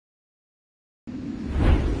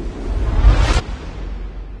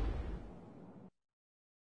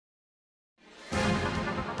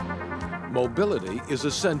Mobility is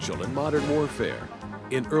essential in modern warfare.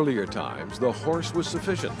 In earlier times, the horse was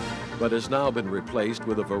sufficient, but has now been replaced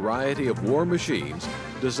with a variety of war machines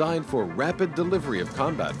designed for rapid delivery of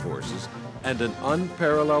combat forces and an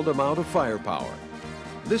unparalleled amount of firepower.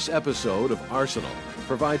 This episode of Arsenal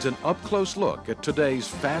provides an up-close look at today's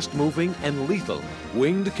fast-moving and lethal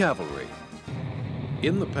winged cavalry.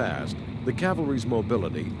 In the past, the cavalry's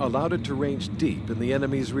mobility allowed it to range deep in the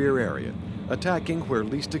enemy's rear area, attacking where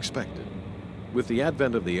least expected. With the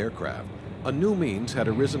advent of the aircraft, a new means had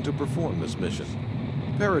arisen to perform this mission.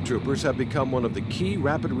 Paratroopers have become one of the key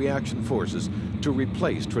rapid reaction forces to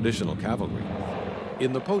replace traditional cavalry.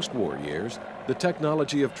 In the post-war years, the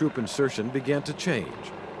technology of troop insertion began to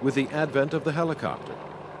change with the advent of the helicopter.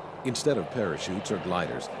 Instead of parachutes or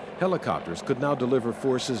gliders, helicopters could now deliver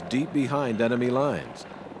forces deep behind enemy lines.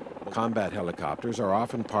 Combat helicopters are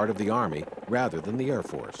often part of the Army rather than the Air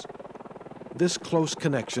Force. This close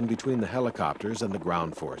connection between the helicopters and the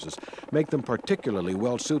ground forces make them particularly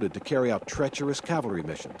well suited to carry out treacherous cavalry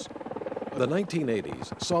missions. The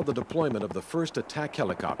 1980s saw the deployment of the first attack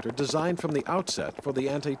helicopter designed from the outset for the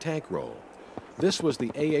anti-tank role. This was the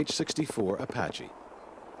AH-64 Apache.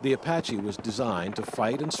 The Apache was designed to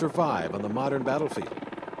fight and survive on the modern battlefield.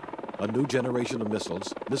 A new generation of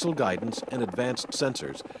missiles, missile guidance, and advanced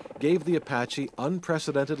sensors gave the Apache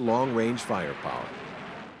unprecedented long-range firepower.